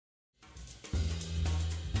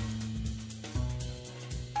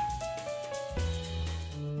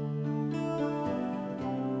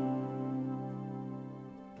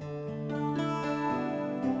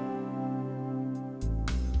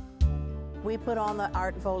We put on the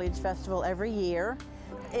Art Foliage Festival every year.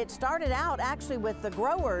 It started out actually with the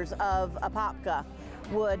growers of Apopka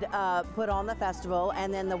would put on the festival,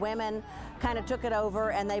 and then the women kind of took it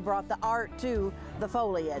over and they brought the art to the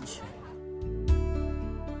foliage.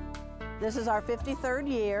 This is our 53rd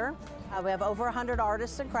year. We have over 100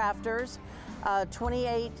 artists and crafters,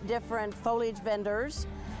 28 different foliage vendors,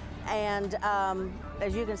 and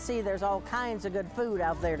as you can see, there's all kinds of good food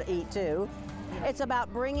out there to eat too. It's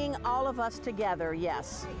about bringing all of us together,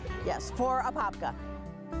 yes, for Apopka.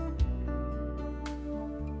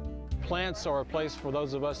 Plants are a place for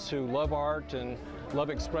those of us who love art and love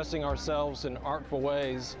expressing ourselves in artful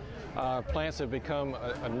ways. Plants have become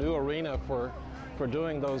a new arena for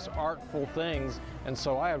doing those artful things, and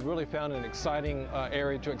so I have really found an exciting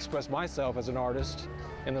area to express myself as an artist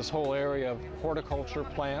in this whole area of horticulture,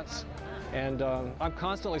 plants, and I'm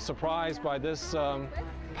constantly surprised by this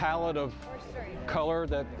palette of color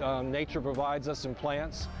that nature provides us in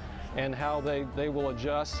plants, and how they will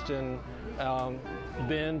adjust and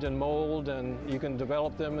bend and mold, and you can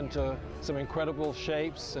develop them into some incredible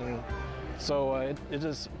shapes. And so it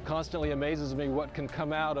just constantly amazes me what can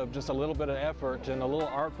come out of just a little bit of effort and a little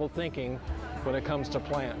artful thinking when it comes to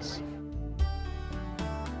plants.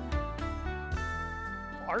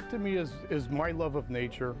 Art to me is my love of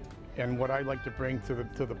nature and what I like to bring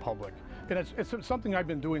to the public. And it's something I've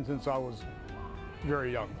been doing since I was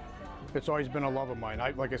very young. It's always been a love of mine.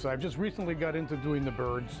 Like I said, I've just recently got into doing the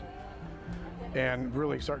birds and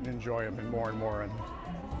really starting to enjoy them and more.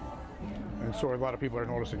 And so a lot of people are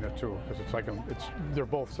noticing that too, because it's like they're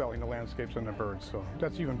both selling the landscapes and the birds, so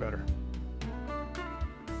that's even better.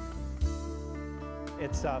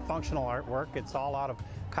 It's functional artwork. It's all out of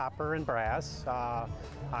copper and brass.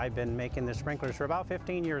 I've been making the sprinklers for about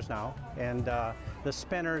 15 years now, and the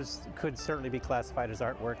spinners could certainly be classified as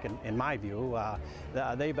artwork in my view.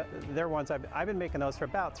 They're ones I've been making those for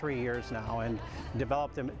about 3 years now, and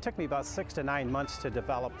developed them. It took me about 6 to 9 months to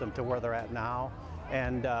develop them to where they're at now,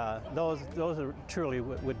 and those are truly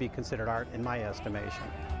would be considered art in my estimation.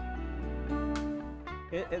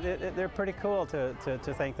 They're pretty cool to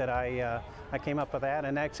think that I came up with that,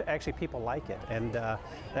 and actually people like it, and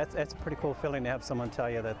that's a pretty cool feeling to have someone tell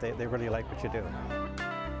you that they really like what you do.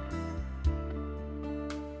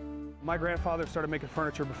 My grandfather started making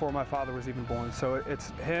furniture before my father was even born, so it's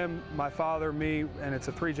him, my father, me, and it's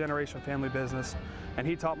a 3-generation family business. And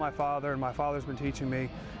he taught my father, and my father's been teaching me,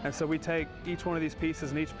 and so we take each one of these pieces,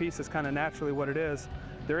 and each piece is kind of naturally what it is.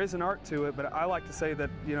 There is an art to it, but I like to say that,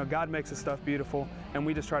 you know, God makes this stuff beautiful, and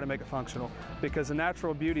we just try to make it functional, because the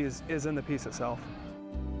natural beauty is in the piece itself.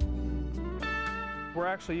 We're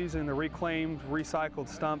actually using the reclaimed, recycled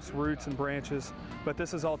stumps, roots, and branches, but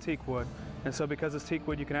this is all teak wood. And so because it's teak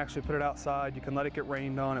wood, you can actually put it outside, you can let it get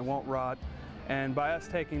rained on, it won't rot. And by us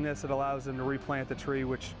taking this, it allows them to replant the tree,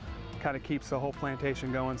 which kind of keeps the whole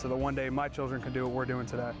plantation going, so that one day my children can do what we're doing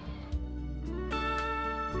today.